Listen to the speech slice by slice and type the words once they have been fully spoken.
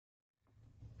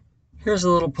Here's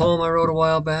a little poem I wrote a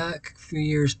while back, a few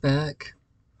years back.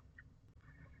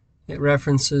 It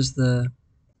references the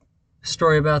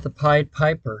story about the Pied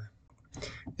Piper.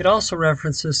 It also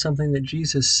references something that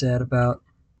Jesus said about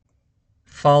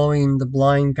following the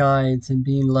blind guides and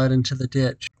being led into the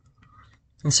ditch,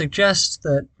 and suggests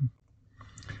that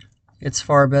it's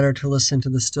far better to listen to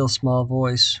the still small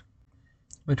voice,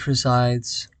 which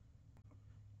resides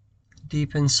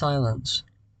deep in silence,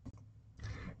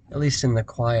 at least in the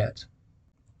quiet.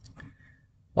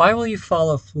 Why will you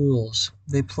follow fools?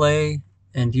 They play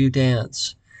and you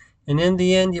dance, and in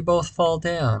the end you both fall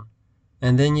down,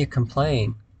 and then you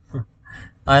complain.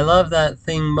 I love that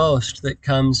thing most that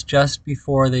comes just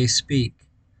before they speak,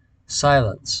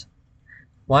 silence.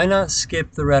 Why not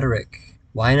skip the rhetoric?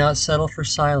 Why not settle for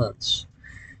silence?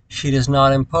 She does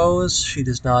not impose, she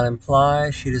does not imply,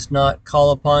 she does not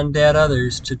call upon dead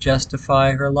others to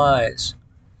justify her lies.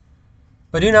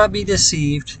 But do not be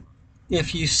deceived.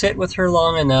 If you sit with her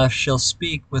long enough, she'll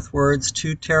speak with words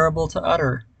too terrible to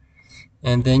utter,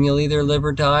 and then you'll either live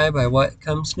or die by what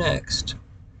comes next.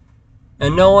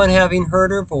 And no one having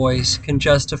heard her voice can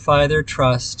justify their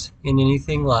trust in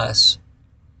anything less